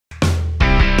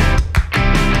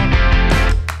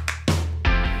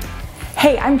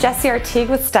Hey, I'm Jessie Artigue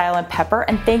with Style and Pepper,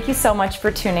 and thank you so much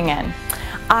for tuning in.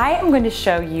 I am going to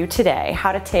show you today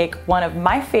how to take one of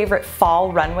my favorite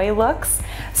fall runway looks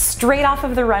straight off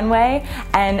of the runway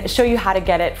and show you how to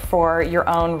get it for your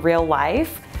own real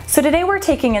life. So today we're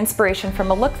taking inspiration from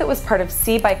a look that was part of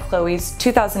C by Chloe's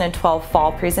 2012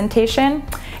 fall presentation.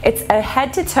 It's a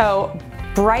head-to-toe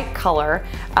bright color.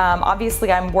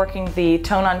 Obviously I'm working the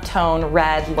tone-on-tone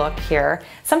red look here.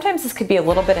 Sometimes this could be a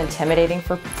little bit intimidating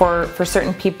for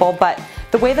certain people, but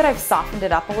the way that I've softened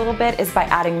it up a little bit is by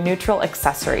adding neutral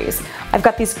accessories. I've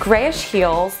got these grayish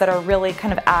heels that are really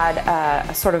kind of add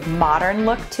a sort of modern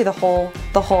look to the whole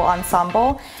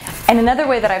ensemble. And another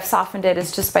way that I've softened it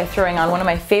is just by throwing on one of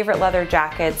my favorite leather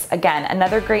jackets. Again,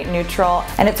 another great neutral,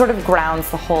 and it sort of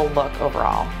grounds the whole look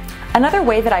overall. Another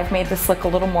way that I've made this look a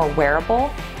little more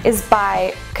wearable is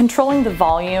by controlling the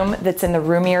volume that's in the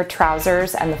roomier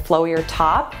trousers and the flowier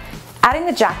top. Adding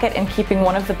the jacket and keeping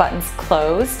one of the buttons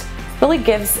closed really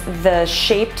gives the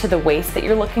shape to the waist that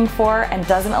you're looking for and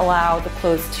doesn't allow the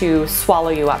clothes to swallow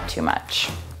you up too much.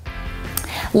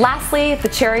 Lastly, the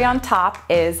cherry on top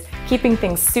is keeping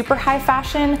things super high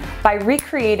fashion by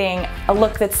recreating a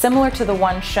look that's similar to the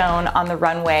one shown on the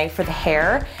runway for the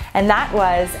hair, and that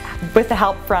was with the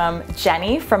help from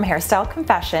Jenny from Hairstyle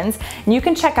Confessions. And you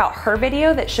can check out her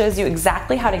video that shows you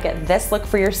exactly how to get this look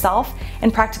for yourself in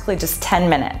practically just 10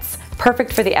 minutes.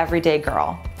 Perfect for the everyday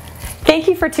girl. Thank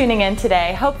you for tuning in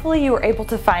today. Hopefully you were able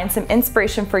to find some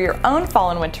inspiration for your own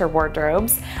fall and winter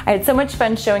wardrobes. I had so much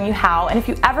fun showing you how, and if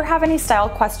you ever have any style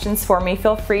questions for me,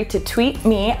 feel free to tweet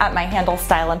me at my handle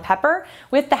Style and Pepper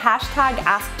with the hashtag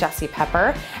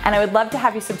AskJessiePepper, and I would love to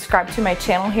have you subscribe to my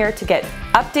channel here to get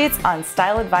updates on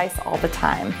style advice all the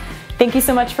time. Thank you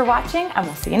so much for watching, and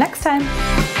we'll see you next time.